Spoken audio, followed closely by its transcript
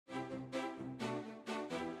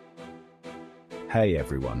Hey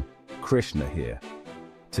everyone, Krishna here.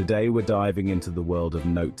 Today we're diving into the world of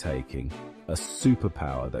note-taking, a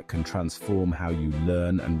superpower that can transform how you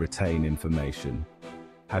learn and retain information.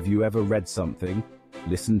 Have you ever read something,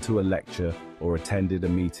 listened to a lecture, or attended a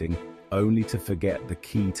meeting only to forget the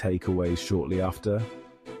key takeaways shortly after?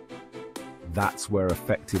 That's where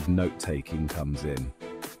effective note-taking comes in.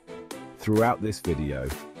 Throughout this video,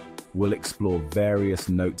 we'll explore various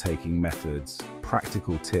note-taking methods,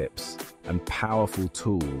 practical tips, and powerful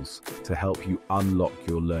tools to help you unlock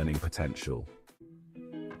your learning potential.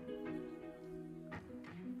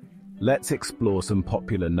 Let's explore some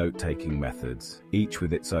popular note-taking methods, each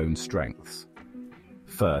with its own strengths.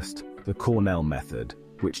 First, the Cornell method,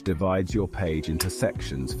 which divides your page into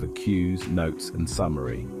sections for cues, notes, and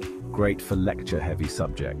summary, great for lecture-heavy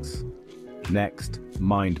subjects. Next,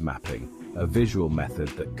 mind mapping, a visual method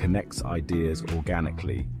that connects ideas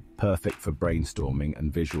organically, perfect for brainstorming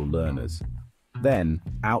and visual learners. Then,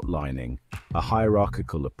 outlining, a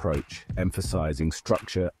hierarchical approach emphasizing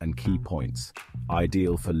structure and key points,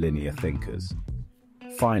 ideal for linear thinkers.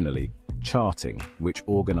 Finally, charting, which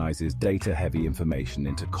organizes data-heavy information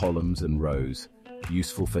into columns and rows,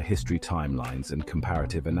 useful for history timelines and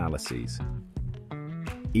comparative analyses.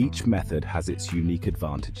 Each method has its unique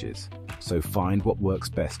advantages, so find what works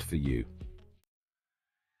best for you.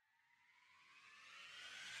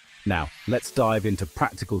 Now, let's dive into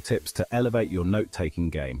practical tips to elevate your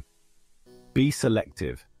note-taking game. Be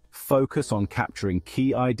selective. Focus on capturing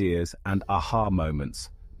key ideas and aha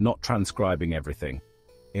moments, not transcribing everything.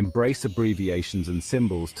 Embrace abbreviations and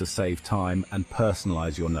symbols to save time and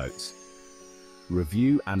personalize your notes.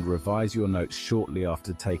 Review and revise your notes shortly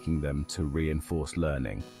after taking them to reinforce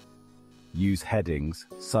learning. Use headings,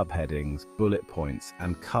 subheadings, bullet points,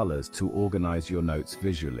 and colors to organize your notes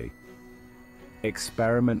visually.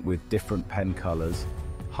 Experiment with different pen colors,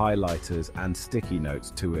 highlighters, and sticky notes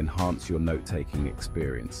to enhance your note-taking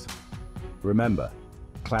experience. Remember,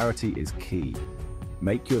 clarity is key.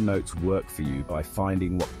 Make your notes work for you by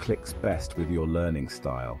finding what clicks best with your learning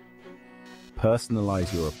style.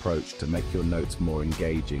 Personalize your approach to make your notes more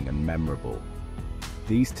engaging and memorable.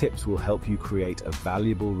 These tips will help you create a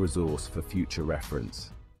valuable resource for future reference.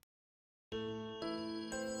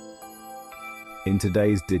 In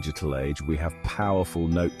today's digital age, we have powerful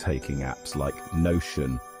note-taking apps like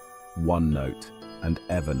Notion, OneNote, and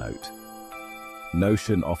Evernote.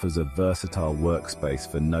 Notion offers a versatile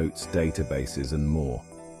workspace for notes, databases, and more.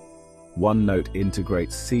 OneNote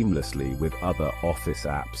integrates seamlessly with other Office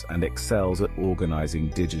apps and excels at organizing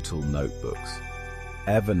digital notebooks.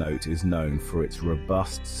 Evernote is known for its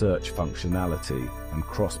robust search functionality and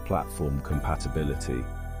cross-platform compatibility.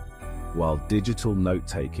 While digital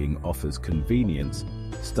note-taking offers convenience,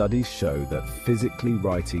 studies show that physically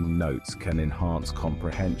writing notes can enhance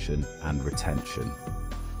comprehension and retention.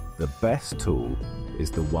 The best tool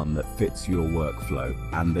is the one that fits your workflow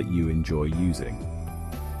and that you enjoy using.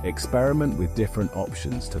 Experiment with different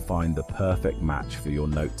options to find the perfect match for your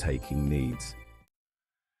note-taking needs.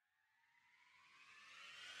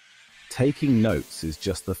 Taking notes is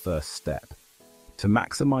just the first step. To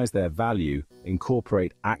maximize their value,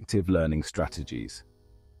 incorporate active learning strategies.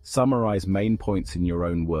 Summarize main points in your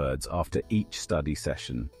own words after each study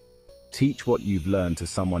session. Teach what you've learned to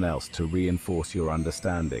someone else to reinforce your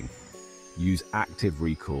understanding. Use active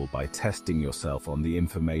recall by testing yourself on the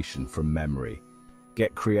information from memory.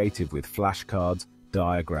 Get creative with flashcards,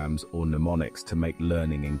 diagrams, or mnemonics to make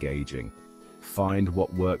learning engaging. Find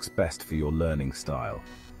what works best for your learning style.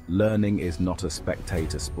 Learning is not a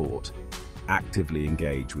spectator sport. Actively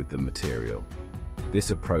engage with the material. This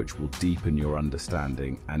approach will deepen your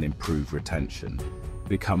understanding and improve retention.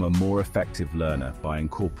 Become a more effective learner by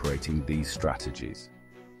incorporating these strategies.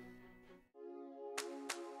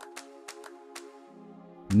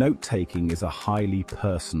 Note-taking is a highly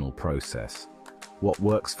personal process. What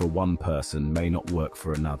works for one person may not work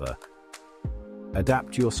for another.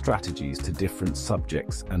 Adapt your strategies to different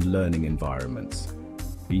subjects and learning environments.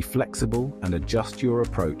 Be flexible and adjust your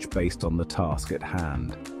approach based on the task at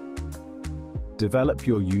hand. Develop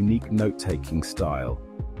your unique note-taking style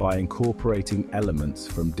by incorporating elements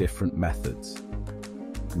from different methods.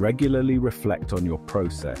 Regularly reflect on your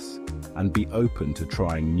process and be open to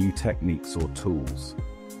trying new techniques or tools.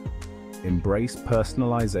 Embrace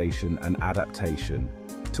personalization and adaptation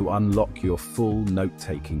to unlock your full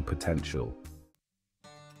note-taking potential.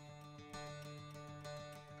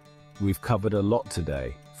 We've covered a lot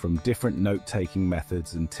today, from different note-taking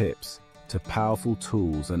methods and tips to powerful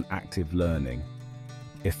tools and active learning.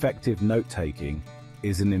 Effective note-taking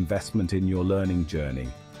is an investment in your learning journey,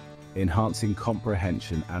 enhancing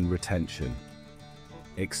comprehension and retention.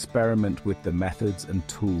 Experiment with the methods and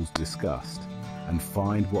tools discussed, and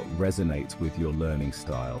find what resonates with your learning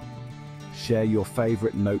style. Share your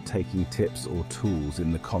favorite note-taking tips or tools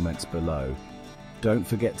in the comments below. Don't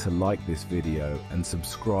forget to like this video and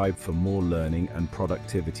subscribe for more learning and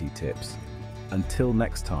productivity tips. Until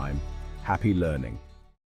next time, happy learning.